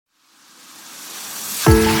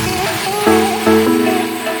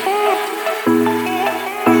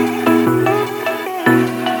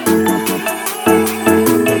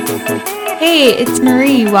Hey, it's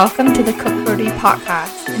Marie. Welcome to the Cook Rotary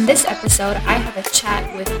podcast. In this episode, I have a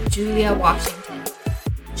chat with Julia Washington.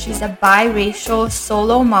 She's a biracial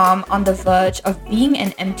solo mom on the verge of being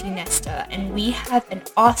an empty nester, and we have an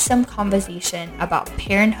awesome conversation about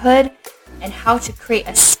parenthood and how to create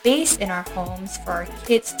a space in our homes for our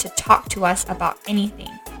kids to talk to us about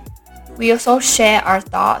anything. We also share our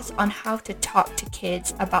thoughts on how to talk to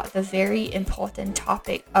kids about the very important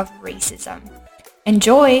topic of racism.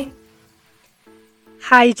 Enjoy!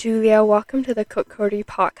 Hi, Julia. Welcome to the Cook Rotary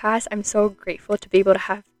podcast. I'm so grateful to be able to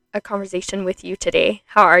have a conversation with you today.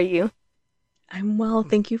 How are you? I'm well.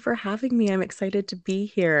 Thank you for having me. I'm excited to be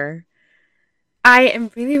here. I am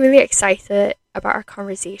really excited about our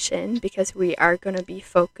conversation because we are going to be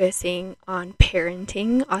focusing on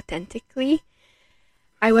parenting authentically.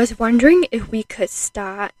 I was wondering if we could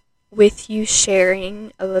start with you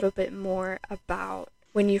sharing a little bit more about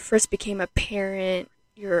when you first became a parent,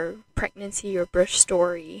 your pregnancy, your birth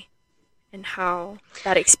story, and how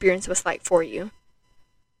that experience was like for you.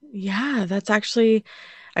 Yeah,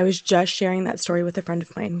 I was just sharing that story with a friend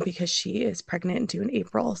of mine because she is pregnant and due in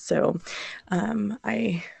April. So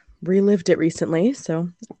I relived it recently. So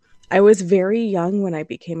I was very young when I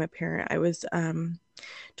became a parent. I was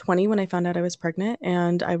 20 when I found out I was pregnant,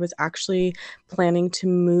 and I was actually planning to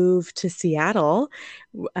move to Seattle.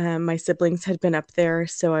 My siblings had been up there,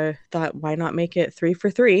 so I thought, why not make it 3 for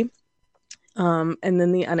 3? And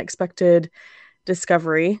then the unexpected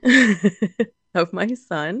discovery of my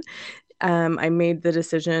son, I made the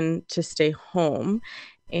decision to stay home.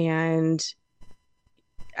 And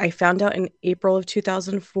I found out in April of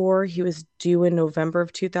 2004. He was due in November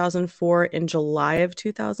of 2004. In July of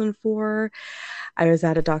 2004, I was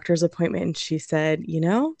at a doctor's appointment and she said,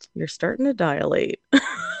 you're starting to dilate.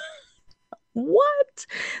 What?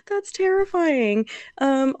 That's terrifying.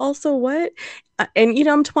 Also, what? And,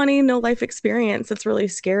 I'm 20, no life experience. It's really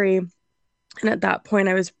scary. And at that point,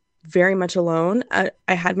 I was very much alone. I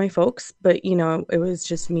had my folks, but, it was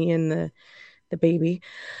just me and the baby.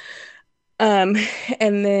 And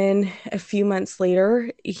then a few months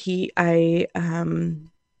later, I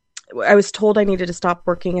was told I needed to stop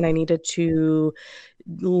working and I needed to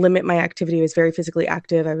limit my activity. I was very physically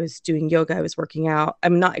active. I was doing yoga. I was working out.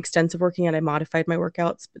 I'm not extensive working out. I modified my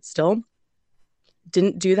workouts, but still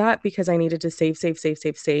didn't do that because I needed to save.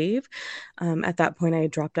 At that point, I had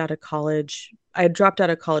dropped out of college. I had dropped out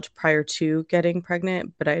of college prior to getting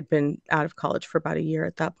pregnant, but I had been out of college for about a year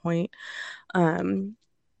at that point.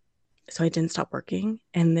 So I didn't stop working.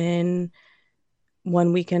 And then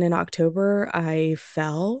one weekend in October, I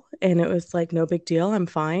fell and it was like, no big deal. I'm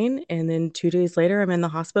fine. And then 2 days later, I'm in the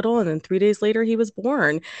hospital. And then 3 days later, he was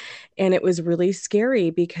born. And it was really scary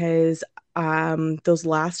because those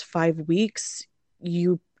last 5 weeks,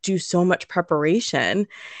 you do so much preparation.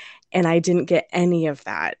 And I didn't get any of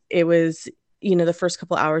that. It was, the first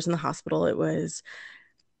couple hours in the hospital, it was,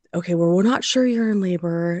 okay, well, we're not sure you're in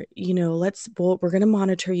labor. We're going to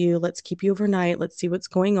monitor you. Let's keep you overnight. Let's see what's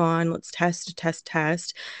going on. Let's test.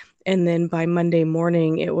 And then by Monday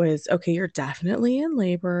morning, it was, okay, you're definitely in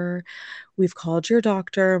labor. We've called your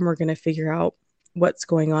doctor and we're going to figure out what's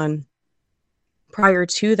going on. Prior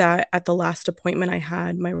to that, at the last appointment I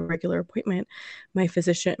had, my regular appointment, my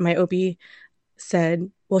physician, my OB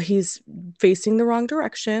said, well, he's facing the wrong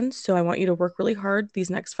direction. So I want you to work really hard these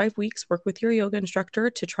next 5 weeks, work with your yoga instructor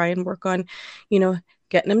to try and work on,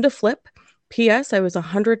 getting him to flip. P.S. I was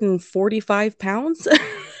 145 pounds.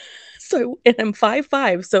 And I'm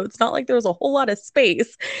 5'5", so it's not like there was a whole lot of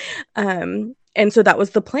space. And so that was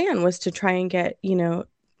the plan, was to try and get,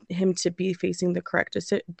 him to be facing the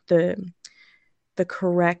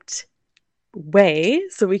correct way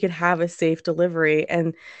so we could have a safe delivery.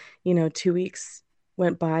 And 2 weeks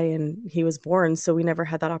went by and he was born, so we never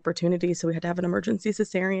had that opportunity, so we had to have an emergency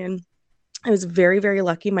cesarean. I was very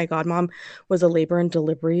lucky. My godmom was a labor and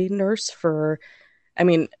delivery nurse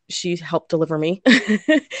she helped deliver me.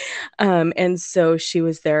 And so she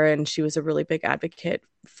was there and she was a really big advocate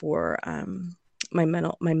for my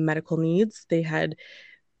medical needs.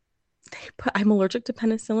 I'm allergic to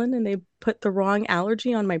penicillin and they put the wrong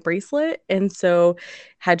allergy on my bracelet. And so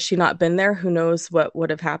had she not been there, who knows what would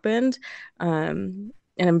have happened. And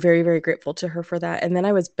I'm very grateful to her for that. And then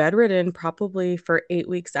I was bedridden probably for 8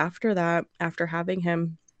 weeks after that, after having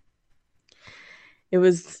him. It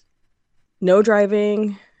was no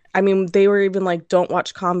driving. They were even like, don't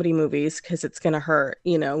watch comedy movies because it's going to hurt.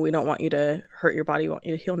 We don't want you to hurt your body. We want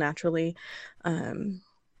you to heal naturally.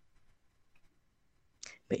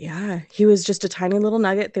 But yeah, he was just a tiny little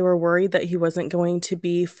nugget. They were worried that he wasn't going to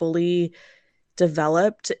be fully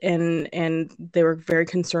developed, and they were very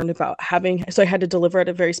concerned about having, so I had to deliver at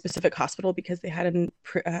a very specific hospital because they had a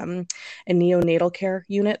neonatal care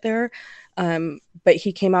unit there. But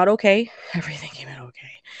he came out okay. Everything came out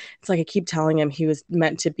okay. It's like I keep telling him he was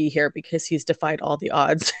meant to be here because he's defied all the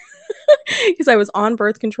odds. Because I was on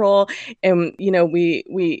birth control, and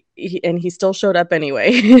and he still showed up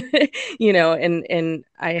anyway. And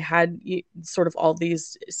I had sort of all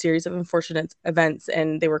these series of unfortunate events,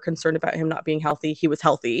 and they were concerned about him not being healthy. He was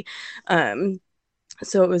healthy.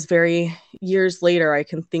 So it was very years later I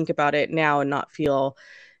can think about it now and not feel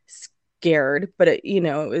scared, but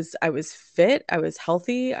I was fit, I was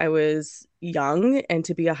healthy, I was young, and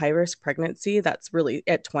to be a high risk pregnancy, that's really,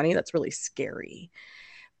 at 20, that's really scary.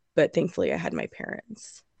 But thankfully I had my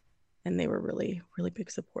parents, and they were really, really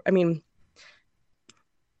big support. I mean,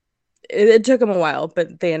 it took them a while,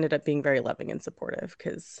 but they ended up being very loving and supportive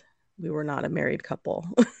because we were not a married couple.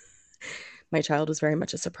 My child was very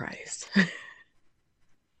much a surprise.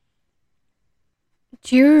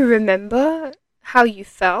 Do you remember how you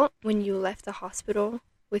felt when you left the hospital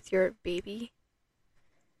with your baby?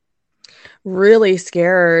 Really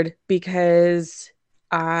scared because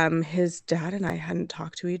his dad and I hadn't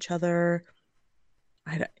talked to each other.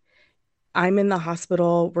 I'm in the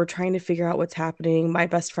hospital. We're trying to figure out what's happening. My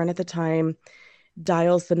best friend at the time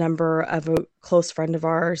dials the number of a close friend of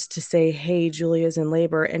ours to say, "Hey, Julia's in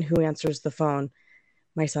labor." And who answers the phone?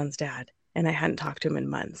 My son's dad. And I hadn't talked to him in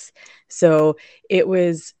months. So it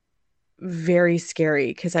was very scary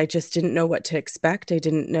because I just didn't know what to expect. I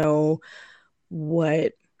didn't know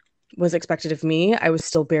what was expected of me. I was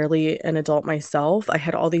still barely an adult myself. I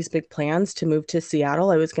had all these big plans to move to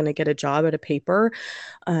Seattle. I was going to get a job at a paper.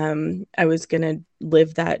 I was going to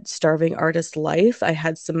live that starving artist life. I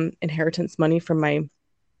had some inheritance money from my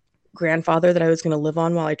grandfather that I was going to live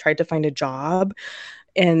on while I tried to find a job.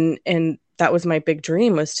 And that was my big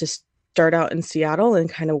dream, was to start out in Seattle and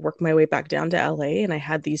kind of work my way back down to LA. And I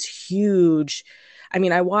had these huge, I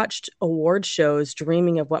mean, I watched award shows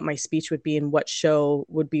dreaming of what my speech would be and what show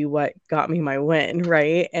would be what got me my win,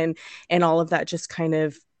 right? And all of that just kind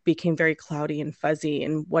of became very cloudy and fuzzy.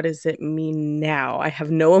 And what does it mean now? I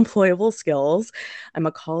have no employable skills. I'm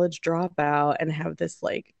a college dropout and have this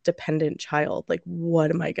like dependent child. Like,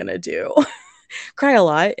 what am I going to do? Cry a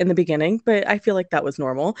lot in the beginning, but I feel like that was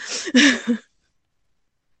normal.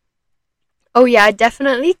 Oh yeah,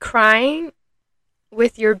 definitely crying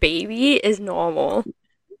with your baby is normal.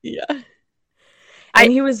 Yeah. I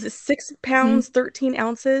And he was 6 pounds, 13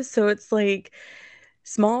 ounces. So it's like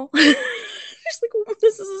small. Just like,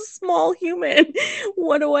 this is a small human.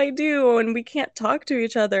 What do I do? And we can't talk to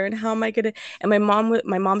each other. And how am I gonna? And my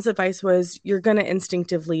mom's advice was, you're gonna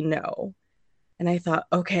instinctively know. And I thought,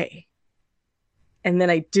 okay. And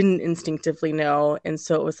then I didn't instinctively know. And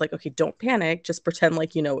so it was like, okay, don't panic. Just pretend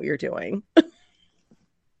like you know what you're doing.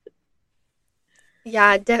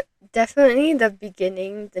 Yeah, definitely the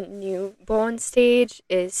beginning, the newborn stage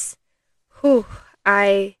is, whew,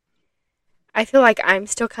 I I feel like I'm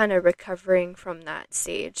still kind of recovering from that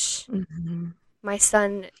stage. Mhm. My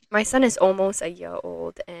son is almost a year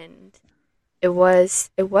old, and it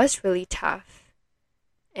was really tough.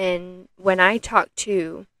 And when I talk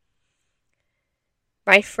to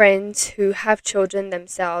my friends who have children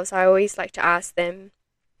themselves, I always like to ask them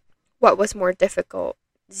what was more difficult,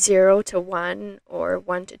 0 to 1 or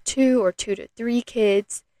 1 to 2 or 2 to 3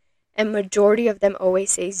 kids, and majority of them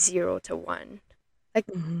always say 0 to 1. Like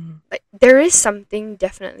Mhm. like there is something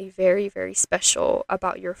definitely very, very special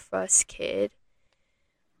about your first kid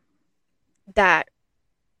that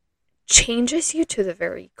changes you to the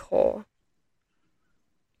very core.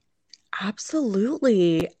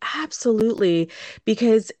 Absolutely. Absolutely.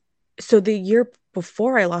 Because so the year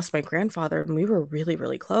before I lost my grandfather, and we were really,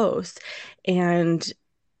 really close. And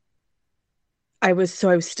I was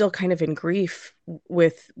still kind of in grief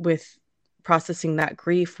with processing that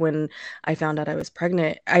grief when I found out I was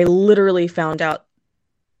pregnant. I literally found out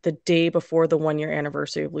the day before the 1 year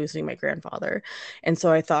anniversary of losing my grandfather. And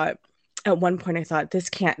so I thought, at one point I thought,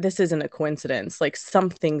 this isn't a coincidence. Like,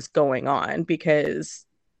 something's going on because,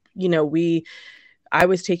 you know, I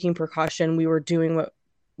was taking precaution. We were doing what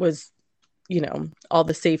was, all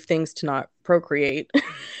the safe things to not procreate.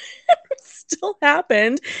 Still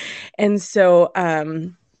happened. And so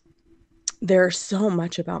there's so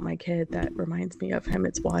much about my kid that reminds me of him.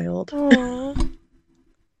 It's wild. Oh,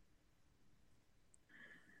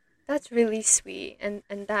 that's really sweet, and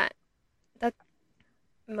that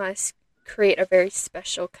must create a very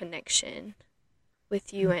special connection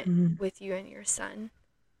with you and Mhm. your son.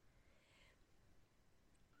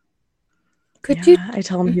 Could you? Yeah, I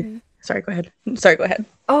tell him Mhm. sorry, go ahead. Sorry, go ahead.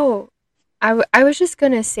 Oh, I was just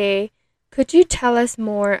gonna say, could you tell us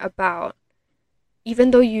more about,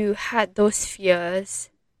 even though you had those fears,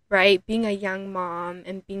 right, being a young mom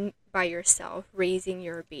and being by yourself, raising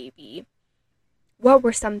your baby, what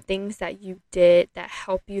were some things that you did that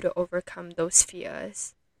helped you to overcome those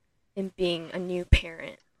fears in being a new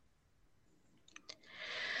parent?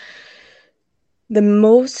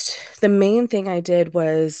 The main thing I did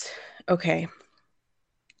was, okay,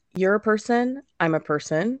 you're a person, I'm a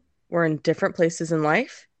person. We're in different places in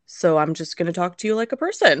life, so I'm just going to talk to you like a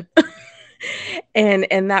person.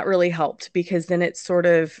 And that really helped because then it sort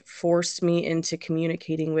of forced me into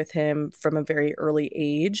communicating with him from a very early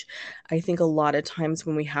age. I think a lot of times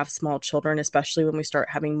when we have small children, especially when we start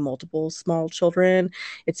having multiple small children,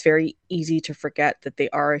 it's very easy to forget that they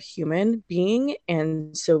are a human being,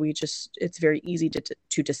 and so it's very easy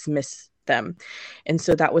to dismiss them. And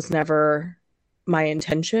so that was never my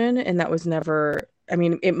intention, and that was never, I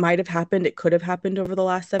mean, it might have happened, it could have happened over the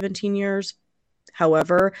last 17 years.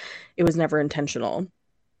 However, it was never intentional.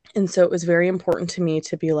 And so it was very important to me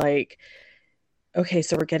to be like, okay,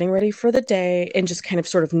 so we're getting ready for the day, and just kind of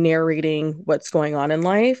sort of narrating what's going on in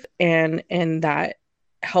life, and that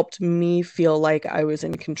helped me feel like I was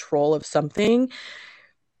in control of something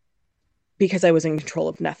because I was in control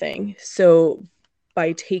of nothing. So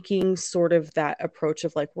by taking sort of that approach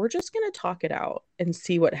of like, we're just going to talk it out and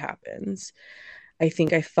see what happens, I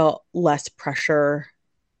think I felt less pressure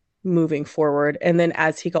moving forward. And then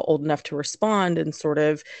as he got old enough to respond and sort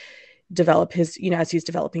of develop his, as he's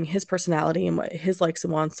developing his personality and what his likes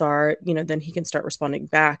and wants are, then he can start responding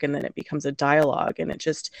back, and then it becomes a dialogue. And it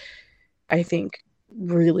just, I think,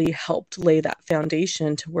 really helped lay that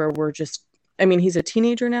foundation to where we're just, I mean, he's a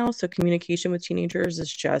teenager now, so communication with teenagers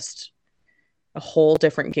is just a whole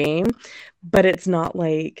different game. But it's not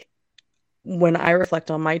like, when I reflect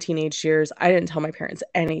on my teenage years, I didn't tell my parents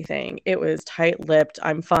anything. It was tight-lipped.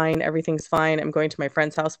 I'm fine. Everything's fine. I'm going to my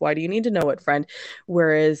friend's house. Why do you need to know what friend?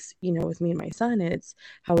 Whereas, with me and my son, it's,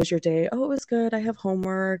 how was your day? Oh, it was good. I have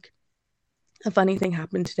homework. A funny thing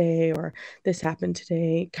happened today, or this happened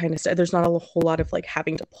today, kind of stuff. There's not a whole lot of like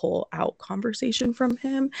having to pull out conversation from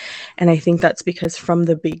him. And I think that's because from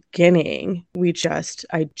the beginning, I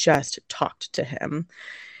just talked to him.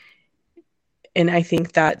 And I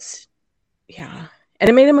think that's, yeah. And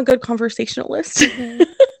it made him a good conversationalist. Mm-hmm.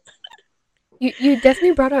 You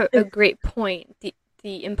definitely brought out a great point.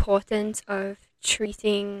 The importance of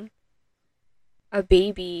treating a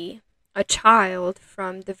baby, a child,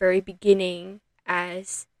 from the very beginning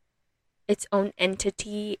as its own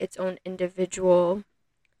entity, its own individual,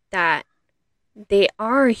 that they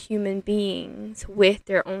are human beings with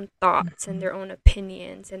their own thoughts and their own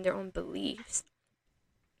opinions and their own beliefs.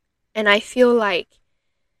 And I feel like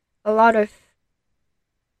a lot of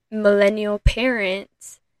millennial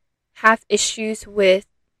parents have issues with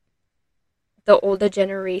the older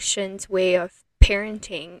generation's way of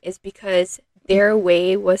parenting is because their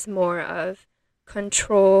way was more of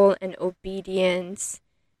control and obedience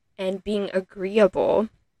and being agreeable. Do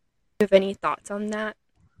you have any thoughts on that?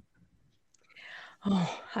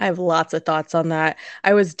 Oh, I have lots of thoughts on that.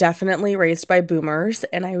 I was definitely raised by boomers,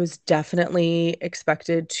 and I was definitely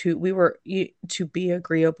expected to be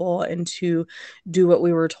agreeable and to do what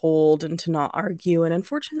we were told and to not argue. And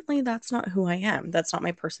unfortunately, that's not who I am. That's not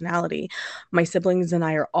my personality. My siblings and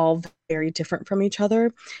I are all very different from each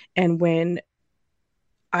other. And when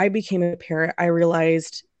I became a parent, I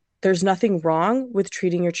realized there's nothing wrong with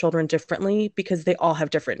treating your children differently because they all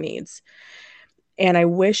have different needs. And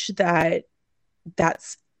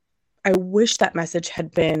that's I wish that message had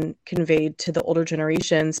been conveyed to the older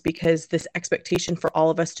generations, because this expectation for all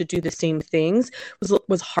of us to do the same things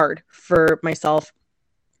was hard for myself.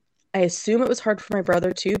 I assume it was hard for my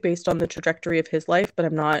brother too, based on the trajectory of his life, but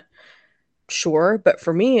I'm not sure. But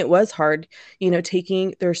for me, it was hard.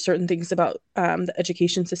 There's certain things about the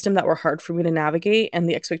education system that were hard for me to navigate, and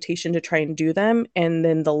the expectation to try and do them, and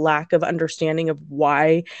then the lack of understanding of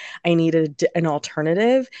why I needed an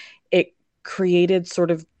alternative. It created sort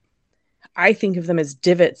of, I think of them as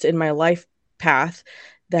divots in my life path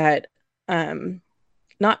that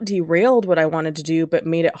not derailed what I wanted to do, but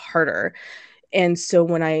made it harder. And so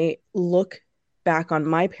when I look back on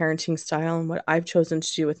my parenting style and what I've chosen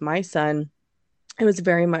to do with my son, it was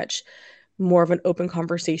very much more of an open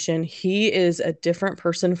conversation. He is a different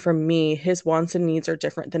person from me. His wants and needs are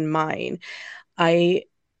different than mine. I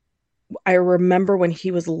I remember when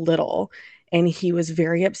he was little and he was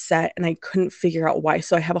very upset and I couldn't figure out why.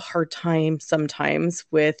 So I have a hard time sometimes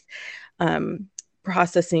with um,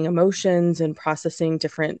 processing emotions and processing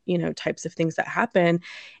different, types of things that happen.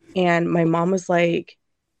 And my mom was like,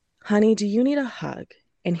 honey, do you need a hug?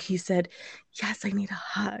 And he said, yes, I need a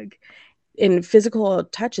hug. And physical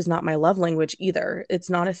touch is not my love language either. It's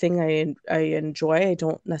not a thing I enjoy. I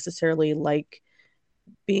don't necessarily like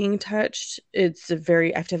being touched. I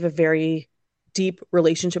have to have a very deep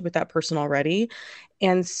relationship with that person already.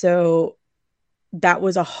 And so that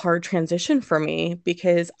was a hard transition for me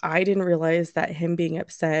because I didn't realize that him being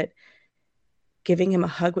upset, giving him a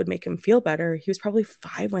hug would make him feel better. He was probably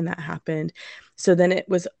 5 when that happened. So then it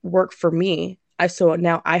was work for me. So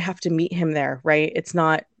now I have to meet him there, right? It's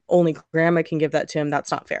not only grandma can give that to him.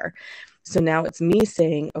 That's not fair. So now it's me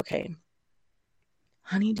saying, okay,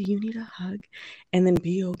 honey, do you need a hug? And then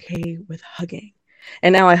be okay with hugging.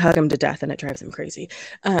 And now I hug him to death and it drives him crazy.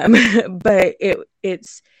 But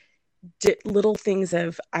it's little things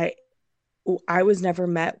of I was never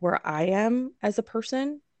met where I am as a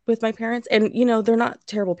person with my parents. And, they're not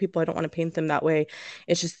terrible people. I don't want to paint them that way.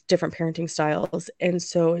 It's just different parenting styles. And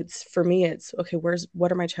so for me, it's okay,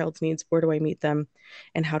 what are my child's needs? Where do I meet them?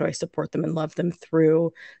 And how do I support them and love them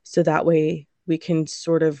through? So that way we can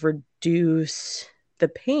sort of reduce the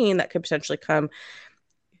pain that could potentially come,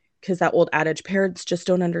 because that old adage, parents just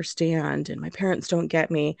don't understand and my parents don't get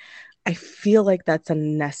me. I feel like that's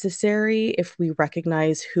unnecessary if we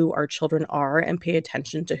recognize who our children are and pay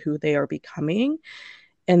attention to who they are becoming.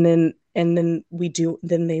 And then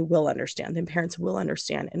they will understand. Then parents will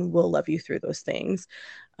understand and will love you through those things.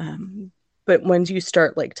 But when you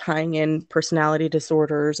start like tying in personality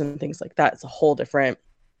disorders and things like that, it's a whole different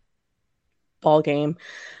ball game.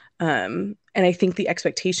 And I think the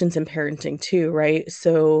expectations in parenting too, right?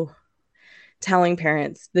 So telling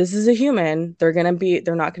parents this is a human, they're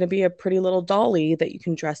not going to be a pretty little dolly that you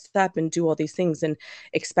can dress up and do all these things and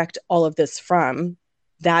expect all of this from.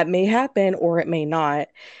 That may happen or it may not.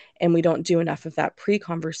 And we don't do enough of that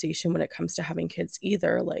pre-conversation when it comes to having kids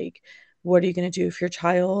either. Like, what are you going to do if your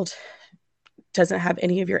child doesn't have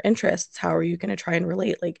any of your interests? How are you going to try and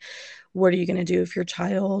relate? Like, what are you going to do if your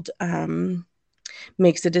child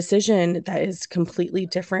makes a decision that is completely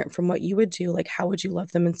different from what you would do? Like, how would you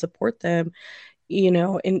love them and support them?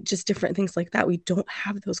 And just different things like that. We don't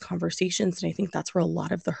have those conversations. And I think that's where a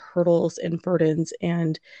lot of the hurdles and burdens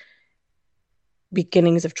and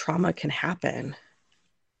beginnings of trauma can happen.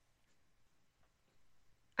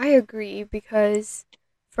 I agree because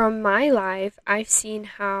from my life, I've seen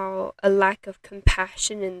how a lack of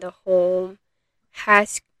compassion in the home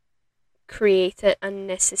has created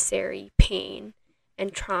unnecessary pain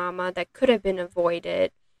and trauma that could have been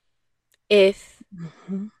avoided if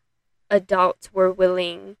Mm-hmm. adults were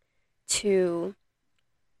willing to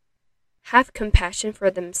have compassion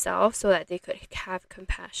for themselves so that they could have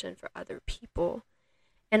compassion for other people.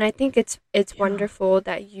 And I think it's Yeah. wonderful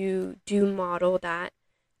that you do model that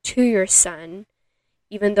to your son,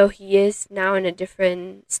 even though he is now in a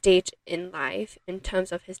different stage in life in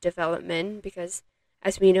terms of his development, because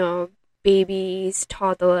as we know, babies,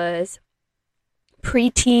 toddlers,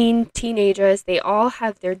 preteen, teenagers, they all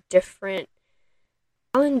have their different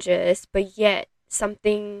challenges, but yet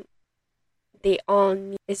something they all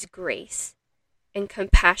need is grace and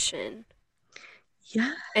compassion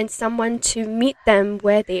Yeah, and someone to meet them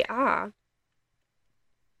where they are.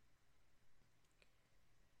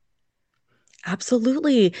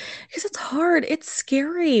 absolutely. Because it's hard. It's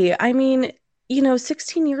scary. I mean,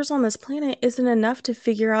 16 years on this planet isn't enough to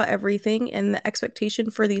figure out everything. And the expectation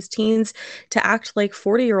for these teens to act like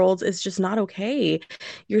 40-year-olds is just not okay.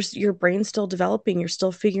 Your brain's still developing, you're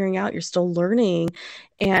still figuring out, you're still learning.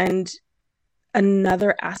 And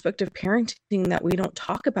another aspect of parenting that we don't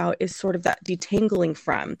talk about is sort of that detangling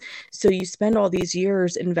from. So you spend all these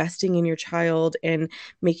years investing in your child and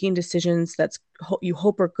making decisions you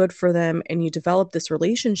hope are good for them, and you develop this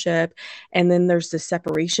relationship, and then there's this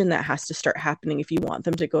separation that has to start happening if you want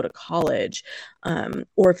them to go to college,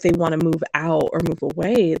 or if they want to move out or move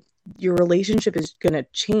away. Your relationship is going to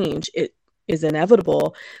change. It is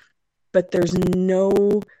inevitable, but there's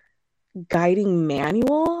no guiding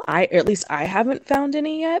manual. At least I haven't found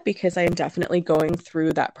any yet, because I am definitely going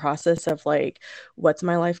through that process of like, what's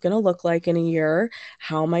my life going to look like in a year?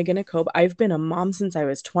 How am I going to cope? I've been a mom since I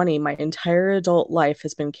was 20. My entire adult life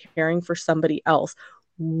has been caring for somebody else.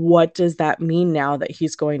 What does that mean now that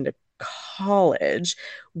he's going to college?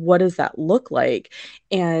 What does that look like?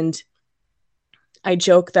 And I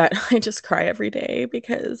joke that I just cry every day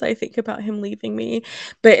because I think about him leaving me,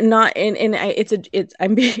 but not in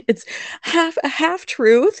it's half a half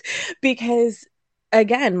truth, because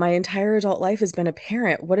again, my entire adult life has been a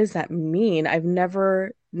parent. What does that mean? I've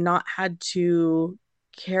never not had to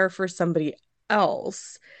care for somebody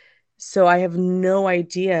else. So I have no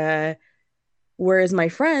idea. Whereas my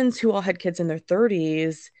friends who all had kids in their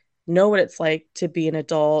 30s, know what it's like to be an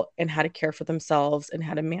adult and how to care for themselves and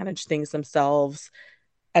how to manage things themselves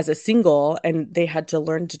as a single, and they had to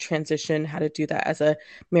learn to transition how to do that as a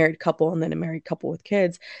married couple and then a married couple with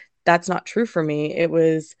kids. That's not true for me. It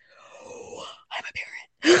was, oh, I'm a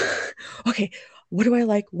parent. Okay, what do I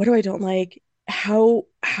like? What do I don't like? How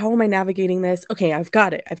am I navigating this? Okay, I've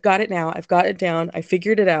got it. I've got it now. I've got it down. I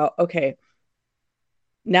figured it out. Okay.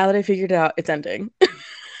 Now that I figured it out, it's ending.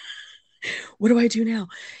 What do I do now?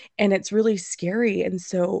 And it's really scary. And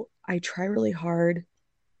so I try really hard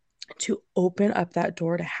to open up that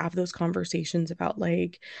door to have those conversations about,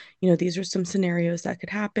 like, these are some scenarios that could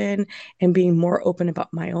happen, and being more open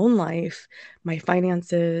about my own life, my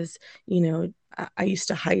finances. I used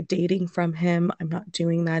to hide dating from him. I'm not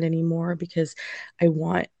doing that anymore because I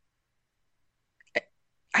want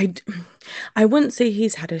I I wouldn't say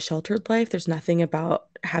he's had a sheltered life. There's nothing about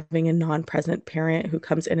having a non-present parent who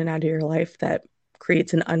comes in and out of your life that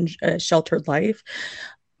creates an unsheltered life.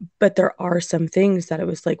 But there are some things that it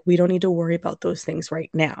was like, we don't need to worry about those things right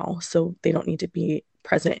now. So they don't need to be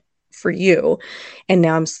present for you. And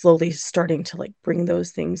now I'm slowly starting to like bring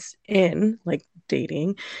those things in, like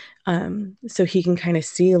dating. So he can kind of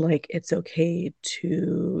see like it's okay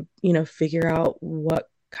to, figure out what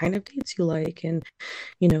kind of dates you like, and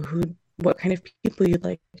who what kind of people you'd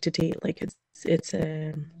like to date. Like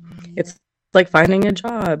it's like finding a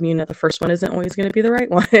job. The first one isn't always going to be the right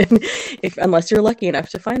one, if unless you're lucky enough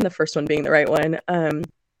to find the first one being the right one. And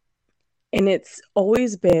it's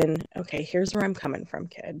always been, okay, here's where I'm coming from,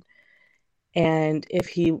 kid. And if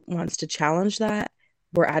he wants to challenge that,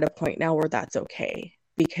 we're at a point now where that's okay,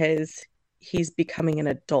 because he's becoming an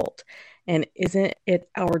adult. And isn't it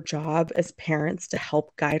our job as parents to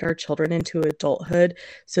help guide our children into adulthood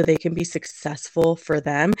so they can be successful for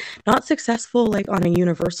them? Not successful like on a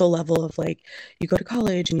universal level of like, you go to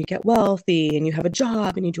college and you get wealthy and you have a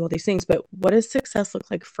job and you do all these things, but what does success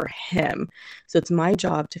look like for him? So it's my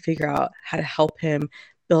job to figure out how to help him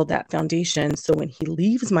build that foundation so when he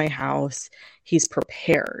leaves my house, he's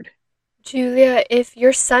prepared. Julia, if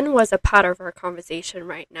your son was a part of our conversation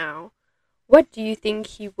right now, what do you think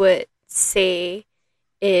he would say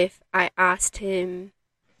if I asked him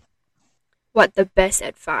what the best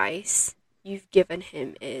advice you've given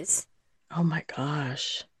him is? Oh my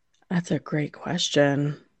gosh, that's a great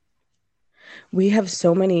question. We have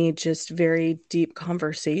so many just very deep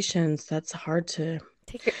conversations. That's hard to.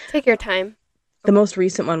 Take your time. The most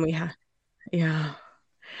recent one we had, yeah.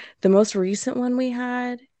 The most recent one we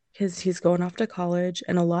had, because he's going off to college,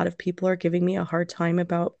 and a lot of people are giving me a hard time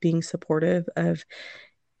about being supportive of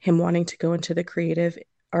him wanting to go into the creative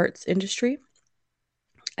arts industry.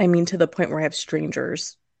 I mean, to the point where I have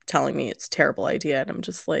strangers telling me it's a terrible idea, and I'm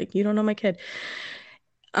just like, you don't know my kid.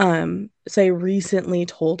 So I recently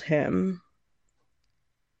told him,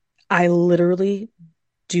 I literally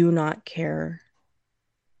do not care.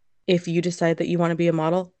 If you decide that you want to be a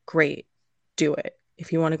model, great, do it.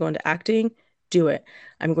 If you want to go into acting, do it.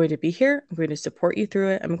 I'm going to be here. I'm going to support you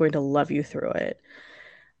through it. I'm going to love you through it.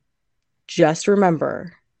 Just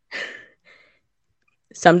remember,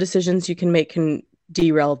 some decisions you can make can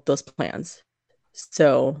derail those plans.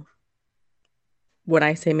 So when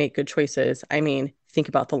I say make good choices, I mean, think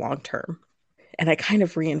about the long term. And I kind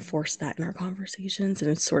of reinforced that in our conversations, and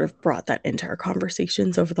it's sort of brought that into our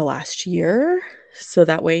conversations over the last year. So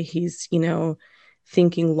that way he's,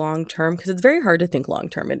 thinking long term, because it's very hard to think long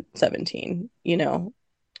term at 17,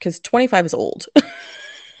 because 25 is old.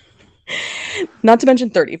 Not to mention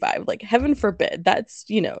 35, like heaven forbid, that's,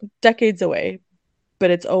 decades away. But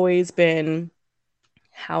it's always been,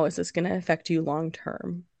 how is this going to affect you long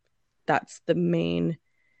term? That's the main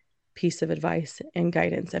piece of advice and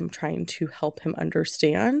guidance I'm trying to help him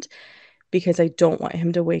understand, because I don't want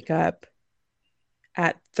him to wake up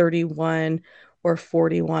at 31 or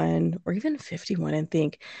 41 or even 51 and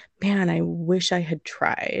think, man, I wish I had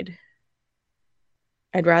tried.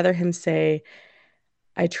 I'd rather him say,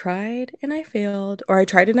 I tried and I failed, or I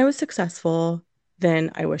tried and I was successful,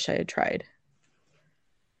 than I wish I had tried.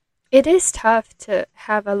 It is tough to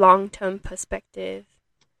have a long-term perspective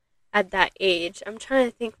at that age. I'm trying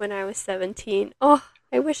to think when I was 17. Oh,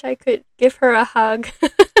 I wish I could give her a hug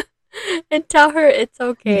and tell her it's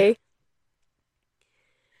okay.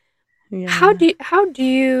 Yeah. How do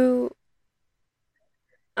you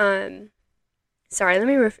sorry, let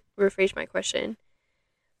me rephrase my question.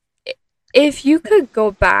 If you could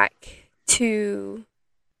go back to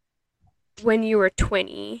when you were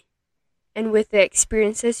 20, and with the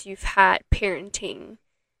experiences you've had parenting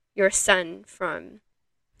your son from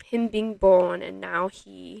him being born and now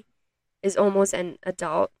he is almost an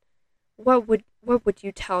adult, what would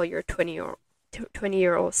you tell your 20-year-old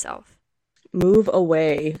 20-year-old self? Move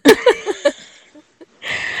away.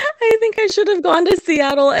 I think I should have gone to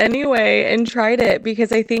Seattle anyway and tried it,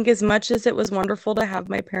 because I think as much as it was wonderful to have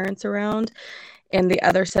my parents around and the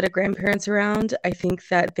other set of grandparents around, I think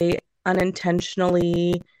that they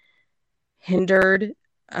unintentionally hindered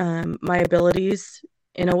my abilities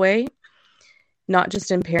in a way, not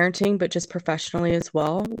just in parenting, but just professionally as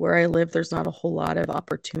well. Where I live, there's not a whole lot of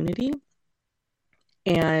opportunity.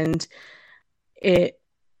 And it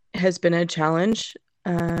has been a challenge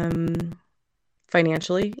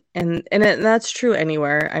financially. And that's true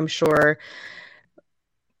anywhere, I'm sure.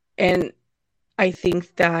 And I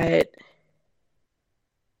think that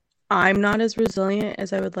I'm not as resilient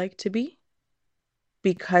as I would like to be,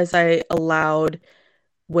 because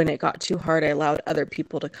when it got too hard, I allowed other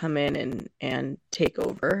people to come in and take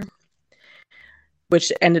over,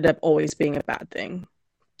 which ended up always being a bad thing,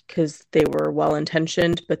 because they were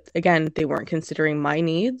well-intentioned, but again, they weren't considering my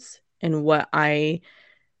needs and what I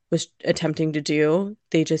was attempting to do.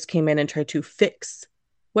 They just came in and tried to fix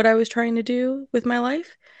what I was trying to do with my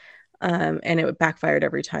life, and it backfired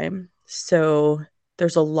every time. So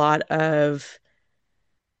there's a lot of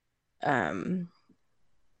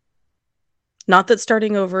not that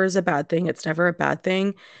starting over is a bad thing. It's never a bad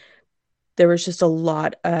thing. There was just a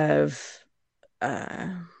lot of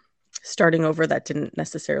starting over that didn't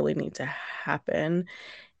necessarily need to happen.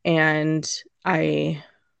 And I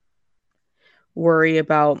worry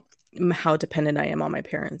about how dependent I am on my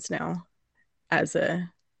parents now as a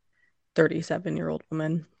 37-year-old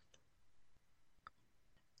woman.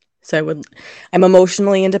 So I'm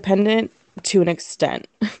emotionally independent to an extent.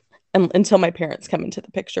 Until my parents come into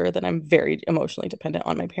the picture, then I'm very emotionally dependent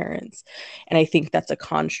on my parents. And I think that's a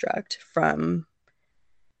construct from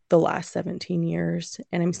the last 17 years.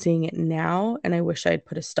 And I'm seeing it now, and I wish I'd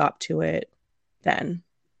put a stop to it then.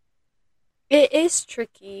 It is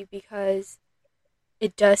tricky because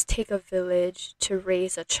it does take a village to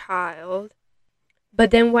raise a child.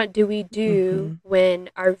 But then what do we do when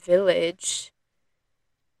our village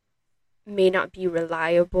may not be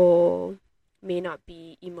reliable, may not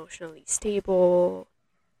be emotionally stable?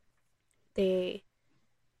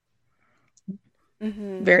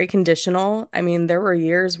 Very conditional. I mean, there were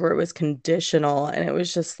years where it was conditional, and it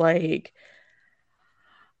was just like,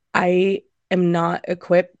 I am not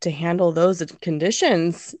equipped to handle those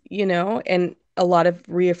conditions, and a lot of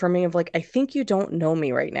reaffirming of like, I think you don't know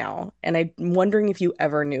me right now, and I'm wondering if you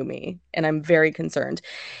ever knew me, and I'm very concerned.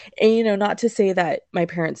 And not to say that my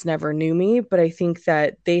parents never knew me, but I think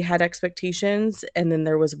that they had expectations, and then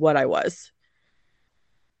there was what I was.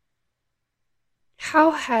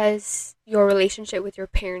 How has your relationship with your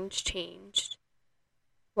parents changed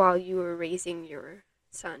while you were raising your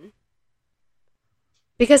son?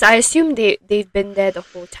 Because I assume they've been there the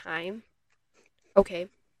whole time. Okay.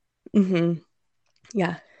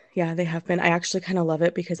 Yeah, they have been. I actually kind of love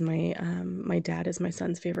it, because my dad is my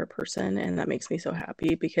son's favorite person, and that makes me so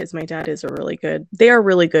happy, because my dad is they are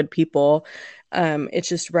really good people. It's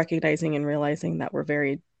just recognizing and realizing that we're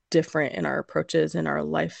very different in our approaches and our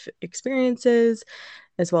life experiences,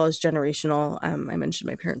 as well as generational. I mentioned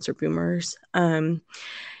my parents are boomers. When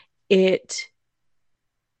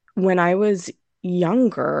I was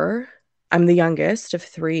younger, I'm the youngest of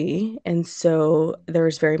three, and so there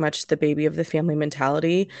was very much the baby of the family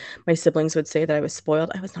mentality. My siblings would say that I was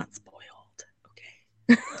spoiled. I was not spoiled,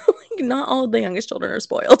 okay? Not all the youngest children are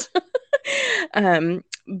spoiled.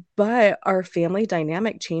 But our family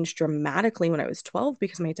dynamic changed dramatically when I was 12,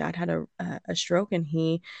 because my dad had a stroke, and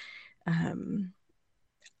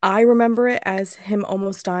I remember it as him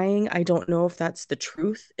almost dying. I don't know if that's the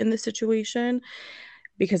truth in the situation,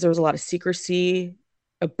 because there was a lot of secrecy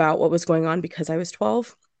about what was going on because I was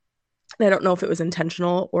 12. And I don't know if it was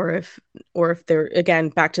intentional, or if they're, again,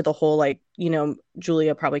 back to the whole, like,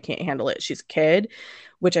 Julia probably can't handle it. She's a kid,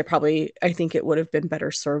 which I think it would have been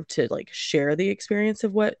better served to like share the experience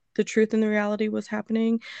of what the truth and the reality was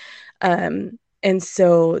happening. And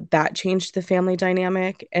so that changed the family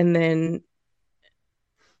dynamic. And then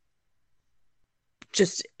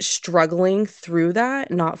just struggling through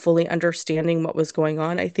that, not fully understanding what was going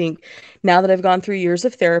on. I think now that I've gone through years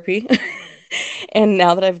of therapy and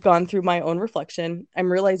now that I've gone through my own reflection, I'm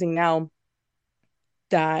realizing now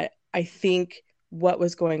that I think what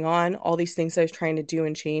was going on, all these things I was trying to do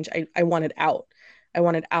and change, I wanted out. I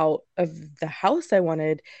wanted out of the house. I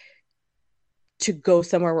wanted to go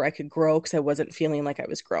somewhere where I could grow, because I wasn't feeling like I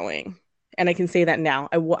was growing. And I can say that now.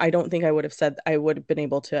 I don't think I would have been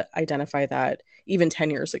able to identify that even 10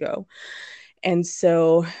 years ago. And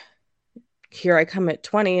so Here I come at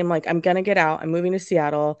 20. I'm like, I'm going to get out. I'm moving to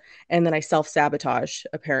Seattle. And then I self-sabotage,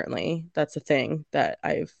 apparently. That's a thing that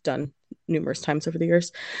I've done numerous times over the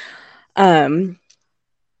years.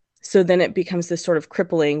 So then it becomes this sort of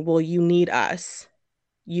crippling, well, you need us.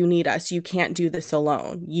 You need us. You can't do this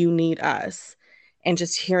alone. You need us. And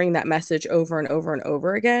just hearing that message over and over and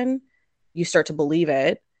over again, you start to believe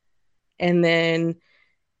it. And then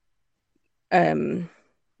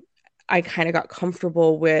I kind of got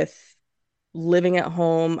comfortable with living at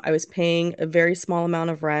home. I was paying a very small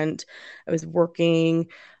amount of rent. I was working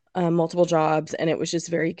multiple jobs, and it was just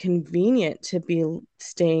very convenient to be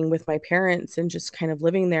staying with my parents and just kind of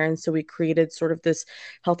living there. And so we created sort of this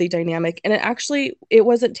healthy dynamic. And it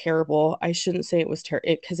wasn't terrible. I shouldn't say it was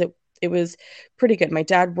terrible, because it was pretty good. My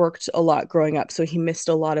dad worked a lot growing up, so he missed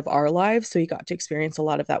a lot of our lives. So he got to experience a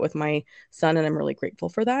lot of that with my son, and I'm really grateful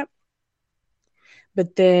for that.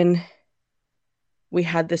 But then we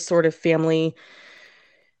had this sort of family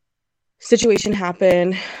situation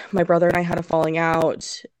happen. My brother and I had a falling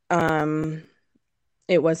out.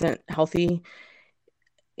 It wasn't healthy,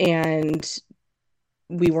 and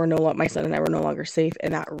my son and I were no longer safe,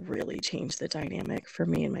 and that really changed the dynamic for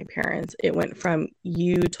me and my parents. It went from,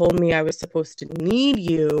 you told me I was supposed to need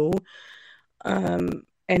you, and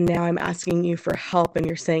now I'm asking you for help, and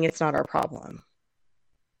you're saying it's not our problem.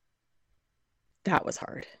 That was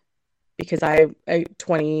hard, because I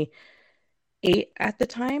 28 at the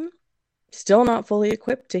time, still not fully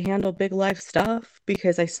equipped to handle big life stuff,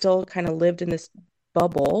 because I still kind of lived in this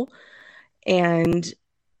bubble. And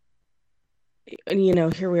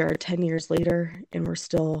here we are 10 years later, and we're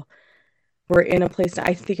in a place that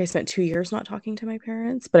I think I spent 2 years not talking to my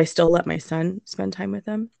parents, but I still let my son spend time with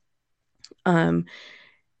them. And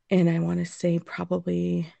I want to say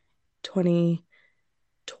probably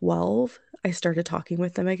 2012, I started talking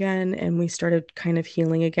with them again, and we started kind of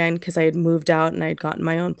healing again, because I had moved out and I had gotten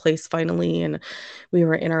my own place finally, and we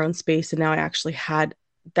were in our own space. And now I actually had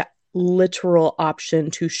that literal option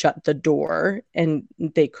to shut the door and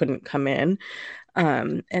they couldn't come in.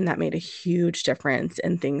 And that made a huge difference,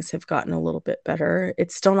 and things have gotten a little bit better.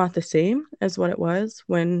 It's still not the same as what it was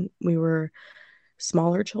when we were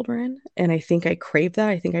smaller children. And I think I crave that.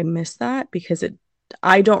 I think I miss that, because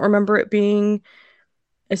I don't remember it being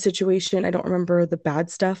a situation. I don't remember the bad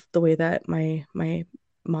stuff the way that my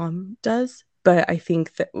mom does, but I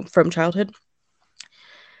think that from childhood.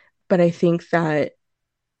 But I think that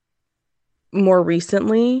more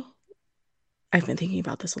recently, I've been thinking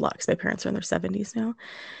about this a lot, because my parents are in their 70s now.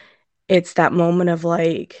 It's that moment of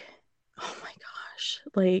like, oh my gosh,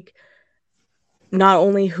 like, not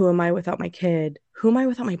only who am I without my kid, who am I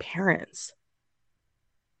without my parents?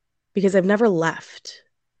 Because I've never left.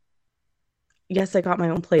 Yes, I got my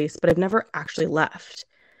own place, but I've never actually left.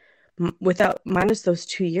 Minus those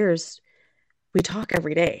 2 years, we talk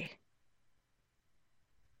every day.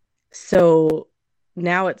 So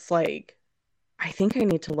now it's like, I think I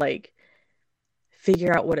need to like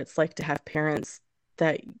figure out what it's like to have parents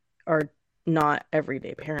that are not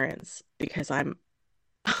everyday parents, because I'm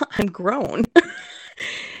grown.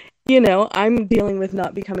 I'm dealing with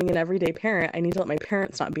not becoming an everyday parent. I need to let my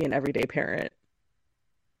parents not be an everyday parent.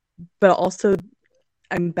 But also,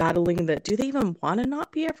 I'm battling that, do they even want to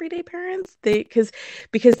not be everyday parents? Because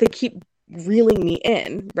they keep reeling me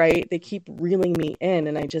in, right? They keep reeling me in,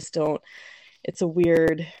 and I just don't. It's a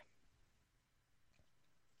weird.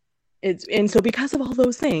 And so because of all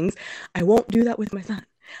those things, I won't do that with my son.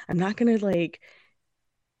 I'm not gonna like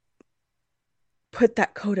put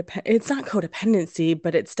that it's not codependency,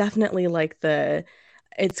 but it's definitely like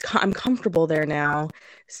I'm comfortable there now.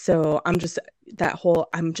 So I'm just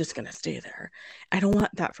gonna stay there. I don't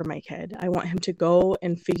want that for my kid. I want him to go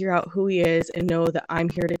and figure out who he is and know that I'm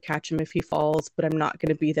here to catch him if he falls, but I'm not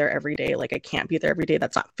gonna be there every day. Like, I can't be there every day.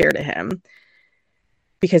 That's not fair to him,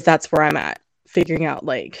 because that's where I'm at, figuring out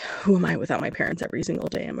like, who am I without my parents every single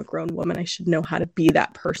day? I'm a grown woman. I should know how to be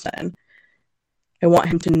that person. I want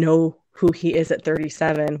him to know who he is at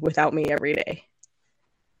 37 without me every day.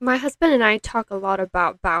 My husband and I talk a lot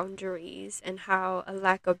about boundaries, and how a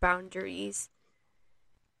lack of boundaries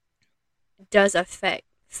does affect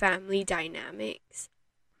family dynamics.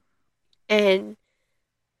 And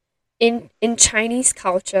in Chinese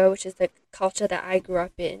culture, which is the culture that I grew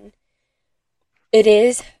up in, it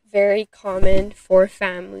is very common for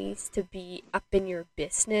families to be up in your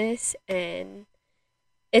business. And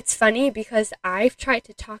it's funny, because I've tried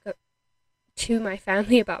to talk to my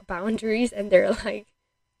family about boundaries, and they're like,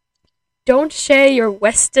 don't share your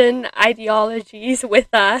Western ideologies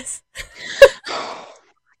with us.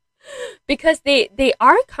 Because they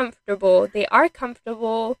are comfortable. They are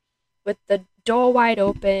comfortable with the door wide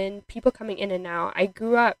open, people coming in and out. I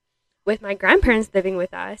grew up with my grandparents living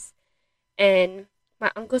with us, and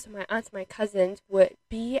my uncles and my aunts and my cousins would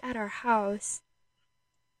be at our house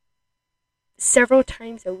several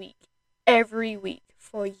times a week, every week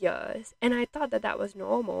for years. And I thought that that was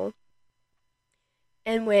normal.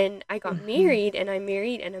 And when I got married, and I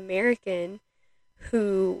married an American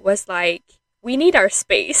who was like, we need our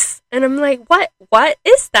space. And I'm like, what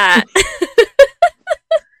is that?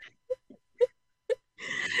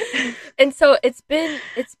 And so it's been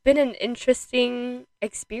an interesting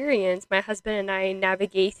experience, my husband and I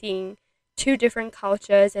navigating two different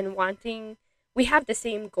cultures and we have the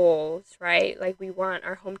same goals, right? Like, we want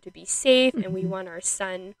our home to be safe, and we want our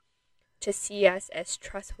son to see us as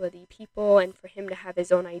trustworthy people and for him to have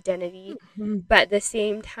his own identity, but at the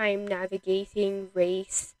same time navigating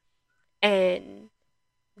race and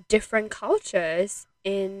different cultures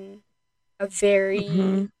in a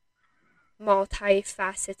very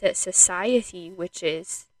multifaceted society, which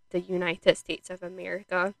is the United States of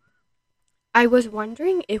America. I was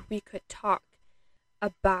wondering if we could talk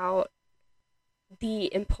about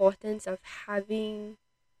the importance of having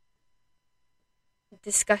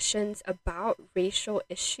discussions about racial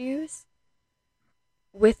issues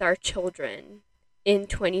with our children in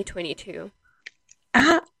 2022.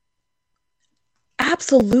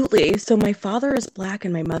 Absolutely. So my father is Black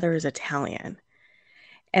and my mother is Italian.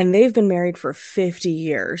 And they've been married for 50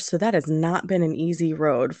 years. So that has not been an easy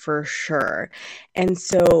road for sure. And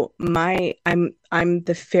so I'm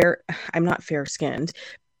not fair skinned,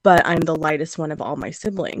 but I'm the lightest one of all my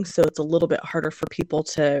siblings. So it's a little bit harder for people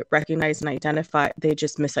to recognize and identify. They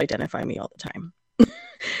just misidentify me all the time.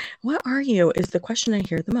 What are you is the question I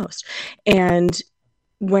hear the most. And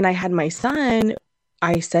when I had my son,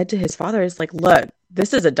 I said to his father, it's like, look,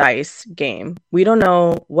 this is a dice game. We don't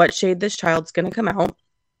know what shade this child's going to come out.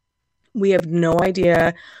 We have no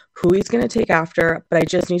idea who he's going to take after, but I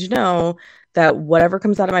just need to know that whatever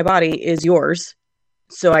comes out of my body is yours.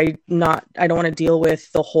 So I don't want to deal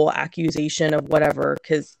with the whole accusation of whatever,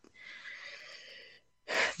 because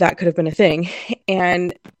that could have been a thing.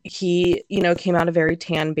 And he, came out a very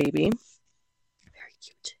tan baby. Very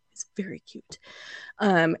cute. He's very cute.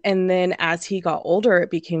 And then as he got older,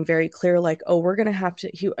 it became very clear, like, oh, we're going to have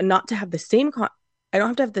to, not to have the same I don't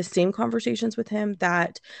have to have the same conversations with him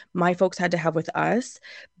that my folks had to have with us,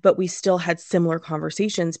 but we still had similar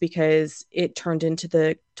conversations because it turned into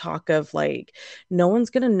the talk of like, no one's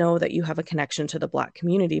going to know that you have a connection to the Black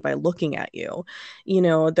community by looking at you.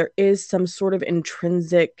 There is some sort of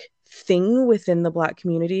intrinsic thing within the Black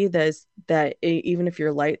community that even if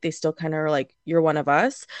you're light, they still kind of are like, you're one of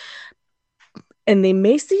us. And they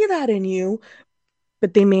may see that in you,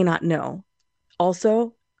 but they may not know.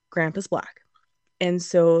 Also, Grandpa's Black. And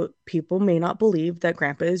so people may not believe that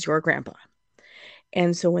Grandpa is your grandpa.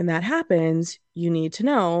 And so when that happens, you need to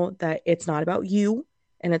know that it's not about you,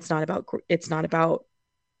 and it's not about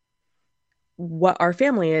what our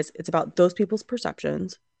family is. It's about those people's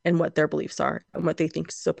perceptions and what their beliefs are and what they think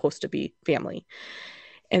is supposed to be family.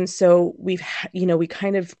 And so we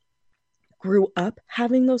kind of grew up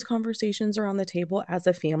having those conversations around the table as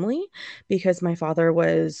a family, because my father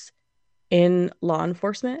was in law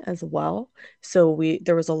enforcement as well. So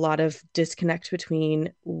there was a lot of disconnect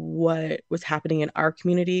between what was happening in our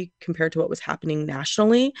community compared to what was happening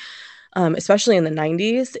nationally, especially in the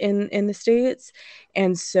 90s in the States.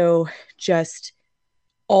 And so just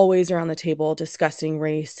always around the table discussing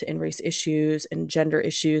race and race issues and gender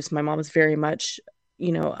issues. My mom was very much,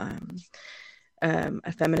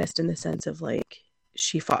 a feminist in the sense of like,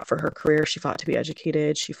 she fought for her career. She fought to be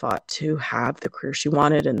educated. She fought to have the career she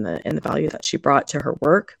wanted and the value that she brought to her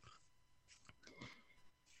work.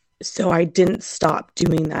 So I didn't stop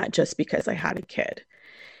doing that just because I had a kid.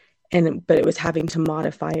 But it was having to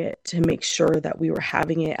modify it to make sure that we were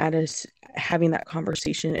having that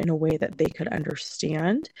conversation in a way that they could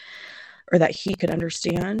understand, or that he could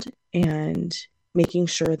understand, and making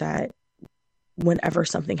sure that whenever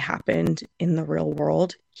something happened in the real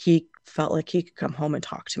world, he felt like he could come home and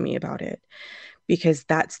talk to me about it, because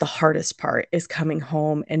that's the hardest part, is coming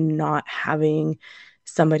home and not having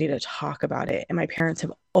somebody to talk about it. And my parents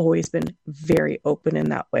have always been very open in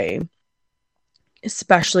that way,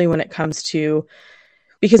 especially when it comes to,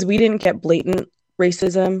 because we didn't get blatant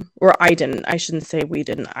racism, or I shouldn't say we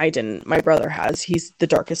didn't. I didn't. My brother has. He's the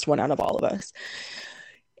darkest one out of all of us.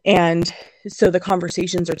 And so the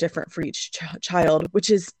conversations are different for each child,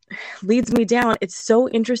 which leads me down. It's so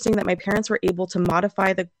interesting that my parents were able to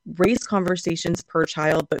modify the race conversations per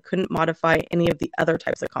child, but couldn't modify any of the other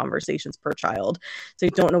types of conversations per child. So I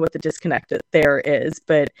don't know what the disconnect there is,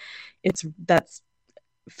 but that's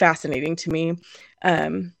fascinating to me.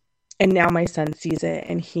 And now my son sees it,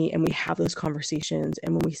 and we have those conversations.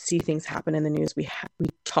 And when we see things happen in the news, we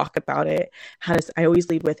talk about it. I always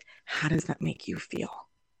lead with, how does that make you feel?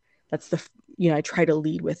 That's I try to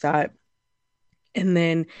lead with that, and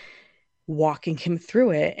then walking him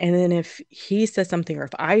through it. And then if he says something, or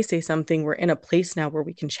if I say something, we're in a place now where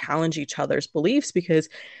we can challenge each other's beliefs, because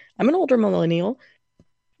I'm an older millennial.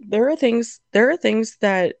 There are things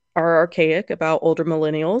that are archaic about older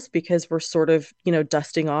millennials, because we're sort of,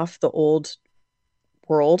 dusting off the old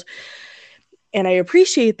world. And I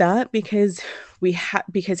appreciate that, because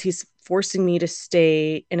because he's forcing me to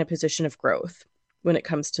stay in a position of growth when it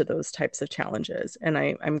comes to those types of challenges. And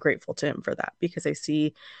I'm grateful to him for that, because I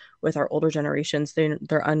see with our older generations,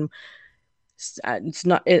 it's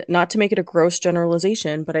not to make it a gross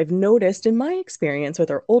generalization, but I've noticed in my experience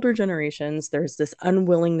with our older generations, there's this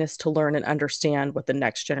unwillingness to learn and understand what the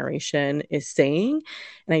next generation is saying.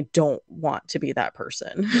 And I don't want to be that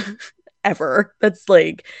person ever. That's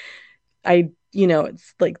like,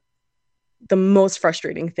 it's like the most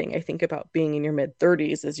frustrating thing I think about being in your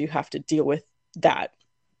mid-30s is you have to deal with that.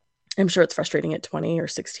 I'm sure it's frustrating at 20 or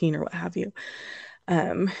 16 or what have you.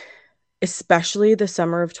 Especially the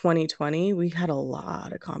summer of 2020, we had a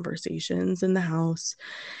lot of conversations in the house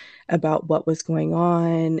about what was going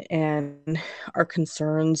on and our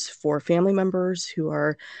concerns for family members who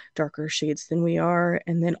are darker shades than we are.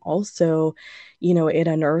 And then also, it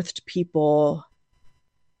unearthed people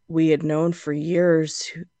we had known for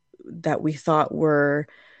years that we thought were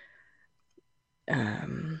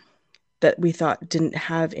that we thought didn't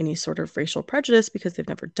have any sort of racial prejudice because they've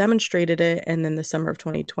never demonstrated it. And then the summer of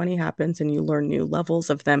 2020 happens and you learn new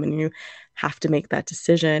levels of them and you have to make that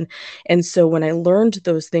decision. And so when I learned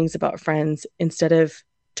those things about friends, instead of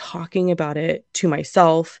talking about it to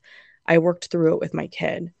myself, I worked through it with my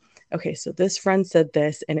kid. Okay, so this friend said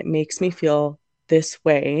this and it makes me feel this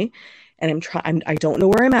way. And I don't know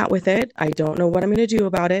where I'm at with it. I don't know what I'm going to do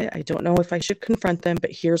about it. I don't know if I should confront them,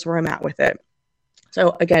 but here's where I'm at with it.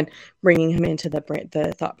 So again, bringing him into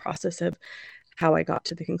the thought process of how I got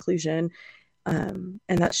to the conclusion. And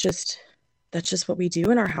that's just what we do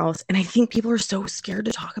in our house. And I think people are so scared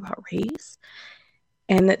to talk about race.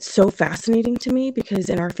 And that's so fascinating to me, because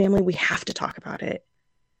in our family, we have to talk about it.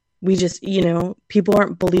 We just, people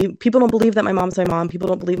don't believe that my mom's my mom. People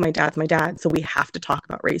don't believe my dad's my dad. So we have to talk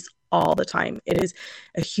about race all the time. It is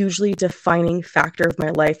a hugely defining factor of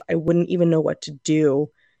my life. I wouldn't even know what to do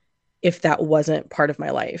if that wasn't part of my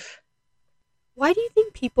life. Why do you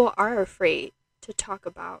think people are afraid to talk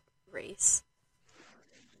about race?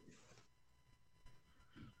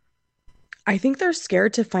 I think they're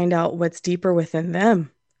scared to find out what's deeper within them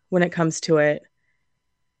when it comes to it.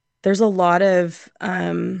 There's a lot of,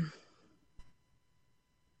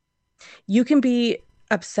 you can be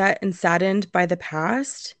upset and saddened by the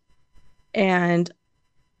past, and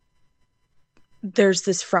there's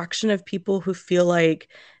this fraction of people who feel like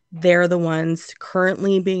they're the ones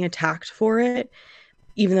currently being attacked for it,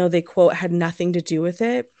 even though they, quote, had nothing to do with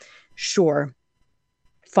it. Sure,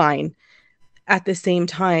 fine. At the same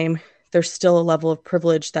time, there's still a level of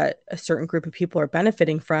privilege that a certain group of people are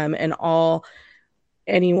benefiting from, and all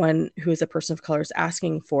anyone who is a person of color is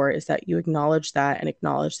asking for is that you acknowledge that and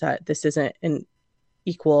acknowledge that this isn't an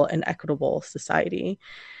equal and equitable society.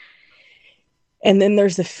 And then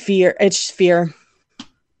there's the fear. It's fear.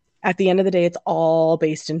 At the end of the day, it's all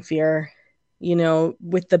based in fear.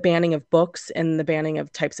 With the banning of books and the banning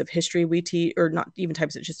of types of history we teach, or not even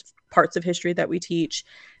types, of just parts of history that we teach,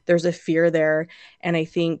 there's a fear there. And I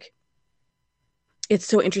think it's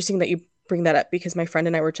so interesting that you bring that up, because my friend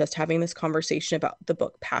and I were just having this conversation about the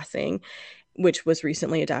book Passing, which was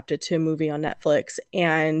recently adapted to a movie on Netflix.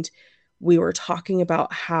 And we were talking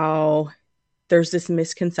about how there's this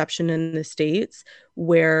misconception in the States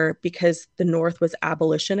where, because the North was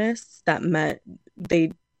abolitionists, that meant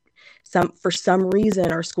for some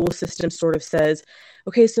reason, our school system sort of says,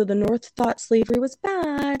 okay, so the North thought slavery was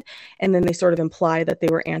bad. And then they sort of imply that they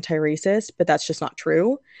were anti-racist, but that's just not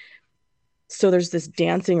true. So there's this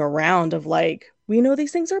dancing around of like, we know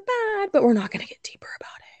these things are bad, but we're not going to get deeper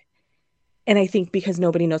about it. And I think because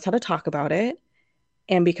nobody knows how to talk about it,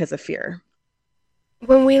 and because of fear.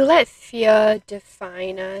 When we let fear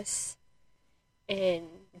define us and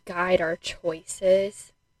guide our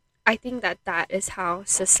choices, I think that is how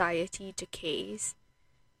society decays.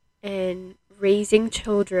 And raising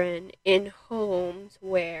children in homes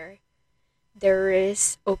where there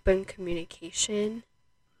is open communication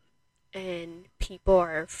and people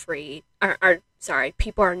are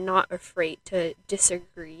not afraid to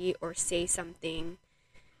disagree or say something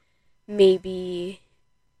maybe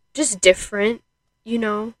just different you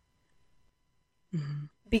know, Mhm.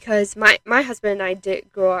 because my husband and I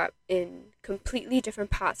did grow up in completely different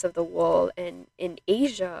parts of the world, and in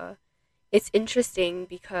Asia, it's interesting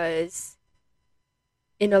because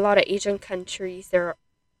in a lot of Asian countries,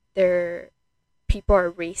 there people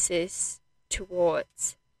are racist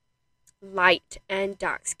towards light and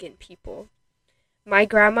dark skinned people. My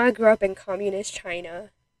grandma grew up in communist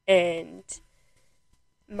China, and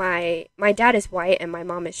my dad is white and my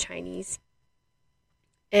mom is Chinese.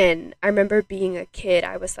 And I remember being a kid,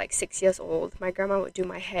 I was like 6 years old. My grandma would do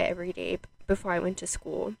my hair every day before I went to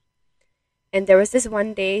school. And there was this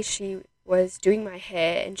one day she was doing my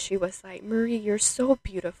hair and she was like, "Marie, you're so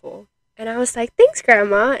beautiful." And I was like, "Thanks,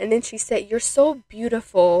 Grandma." And then she said, "You're so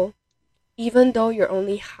beautiful even though you're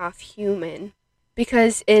only half human."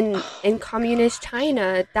 Because in Oh my communist gosh.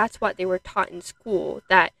 China, that's what they were taught in school,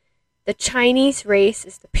 that the Chinese race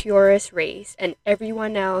is the purest race and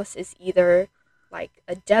everyone else is either like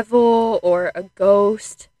a devil or a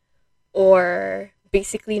ghost or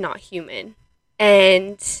basically not human.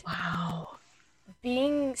 And Wow.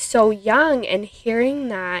 being so young and hearing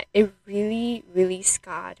that, it really, really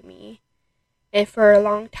scarred me. And for a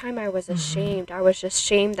long time, I was Mhm. ashamed. I was just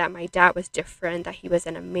ashamed that my dad was different, that he was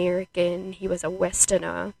an American, he was a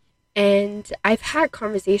Westerner. And I've had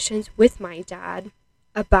conversations with my dad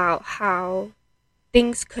about how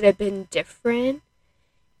things could have been different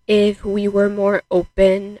if we were more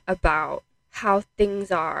open about how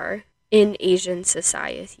things are in Asian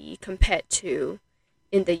society compared to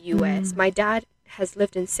in the US. Mm. My dad has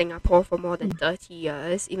lived in Singapore for more than 30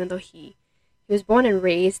 years, even though he was born and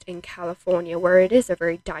raised in California, where it is a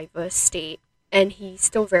very diverse state. And he's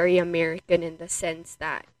still very American in the sense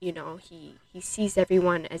that, you know, he sees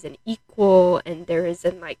everyone as an equal and there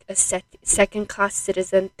isn't like a second class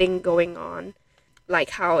citizen thing going on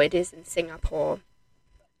like how it is in Singapore.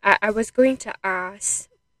 I was going to ask,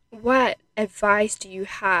 what advice do you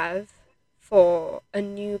have for a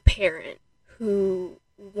new parent who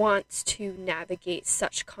wants to navigate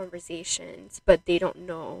such conversations, but they don't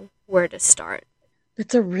know where to start?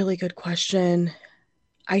 That's a really good question.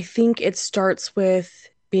 I think it starts with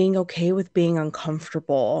being okay with being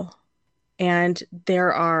uncomfortable. And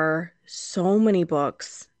there are so many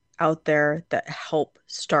books out there that help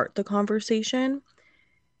start the conversation,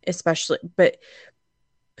 especially, but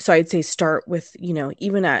so I'd say start with,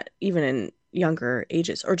 even in younger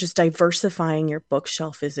ages, or just diversifying your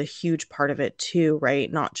bookshelf is a huge part of it too,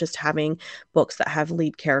 right? Not just having books that have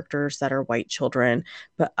lead characters that are white children,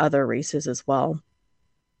 but other races as well,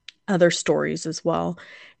 other stories as well.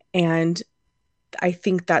 And I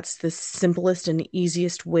think that's the simplest and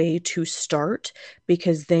easiest way to start,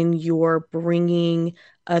 because then you're bringing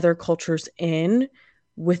other cultures in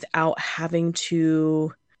without having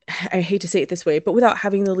to, I hate to say it this way, but without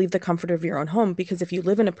having to leave the comfort of your own home. Because if you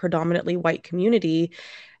live in a predominantly white community,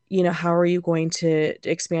 how are you going to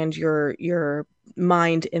expand your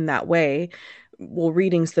mind in that way? Well,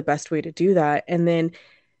 reading's the best way to do that. And then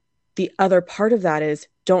the other part of that is,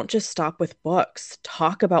 don't just stop with books.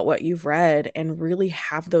 Talk about what you've read and really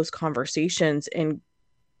have those conversations, and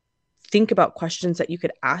think about questions that you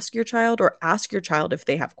could ask your child, or ask your child if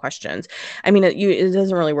they have questions. I mean, it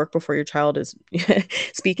doesn't really work before your child is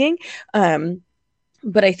speaking. Um,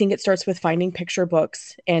 but I think it starts with finding picture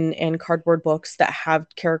books and cardboard books that have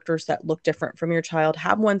characters that look different from your child.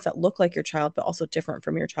 Have ones that look like your child, but also different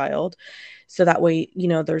from your child. So that way,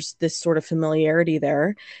 there's this sort of familiarity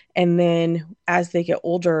there. And then as they get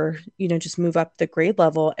older, just move up the grade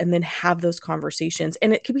level and then have those conversations.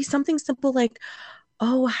 And it could be something simple like,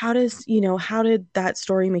 oh, how did that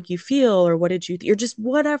story make you feel? Or what did you, or just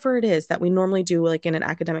whatever it is that we normally do, like in an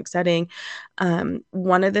academic setting.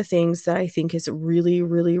 One of the things that I think is really,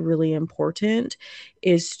 really, really important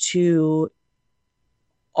is to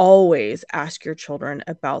always ask your children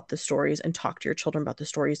about the stories and talk to your children about the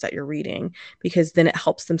stories that you're reading, because then it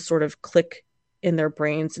helps them sort of click in their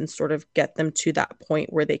brains and sort of get them to that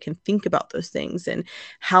point where they can think about those things and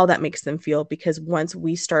how that makes them feel. Because once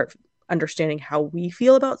we start understanding how we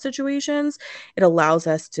feel about situations, it allows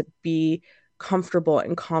us to be comfortable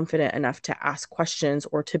and confident enough to ask questions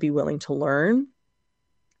or to be willing to learn.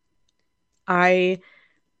 I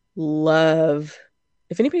love,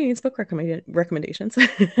 if anybody needs book recommendations,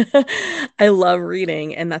 I love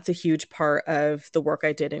reading, and that's a huge part of the work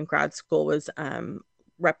I did in grad school was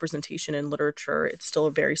representation in literature. It's still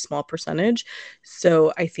a very small percentage,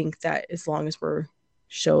 so I think that as long as we're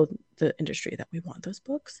show the industry that we want those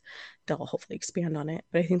books, they'll hopefully expand on it.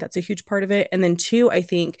 But I think that's a huge part of it. And then two, I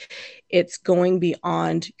think it's going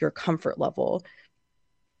beyond your comfort level.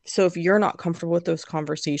 So if you're not comfortable with those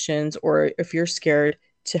conversations, or if you're scared,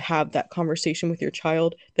 to have that conversation with your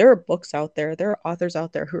child. There are books out there, there are authors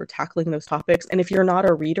out there who are tackling those topics. And if you're not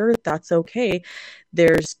a reader, that's okay.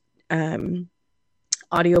 There's audiobooks,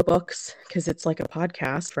 because it's like a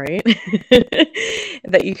podcast, right?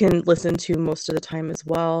 that you can listen to most of the time as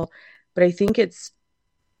well. But I think it's,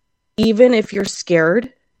 even if you're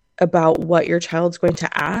scared about what your child's going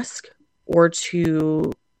to ask or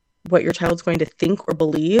to what your child's going to think or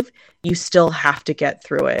believe, you still have to get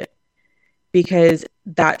through it, because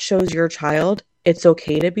that shows your child it's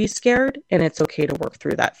okay to be scared and it's okay to work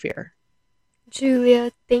through that fear.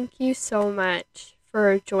 Julia, thank you so much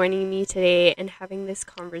for joining me today and having this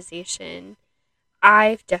conversation.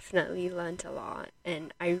 I've definitely learned a lot,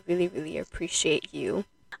 and I really, really appreciate you.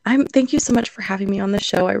 Thank you so much for having me on the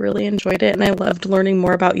show. I really enjoyed it, and I loved learning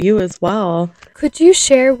more about you as well. Could you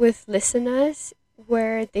share with listeners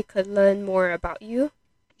where they could learn more about you?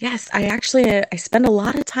 Yes, I spend a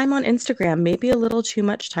lot of time on Instagram, maybe a little too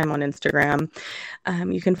much time on Instagram.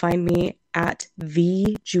 You can find me at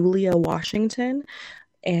the Julia Washington,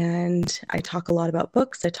 and I talk a lot about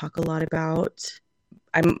books. I talk a lot about,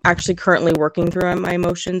 I'm actually currently working through my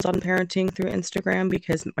emotions on parenting through Instagram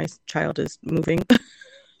because my child is moving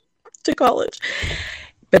to college.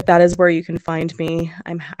 But that is where you can find me.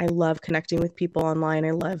 I love connecting with people online.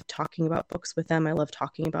 I love talking about books with them. I love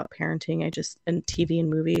talking about parenting. And TV and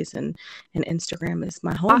movies, and Instagram is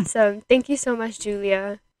my home. Awesome. Thank you so much,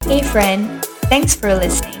 Julia. Hey friend, thanks for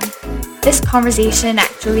listening. This conversation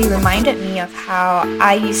actually reminded me of how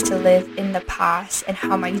I used to live in the past and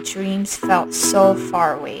how my dreams felt so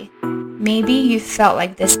far away. Maybe you felt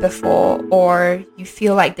like this before, or you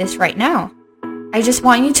feel like this right now. I just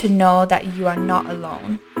want you to know that you are not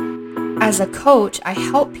alone. As a coach, I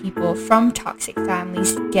help people from toxic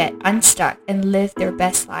families get unstuck and live their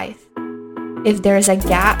best life. If there's a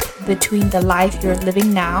gap between the life you're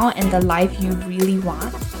living now and the life you really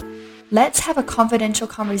want, let's have a confidential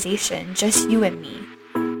conversation, just you and me.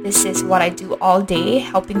 This is what I do all day,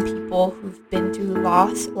 helping people who've been through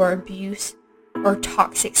loss or abuse or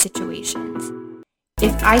toxic situations.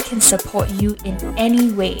 If I can support you in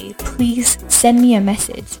any way, please send me a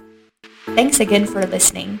message. Thanks again for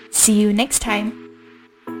listening. See you next time.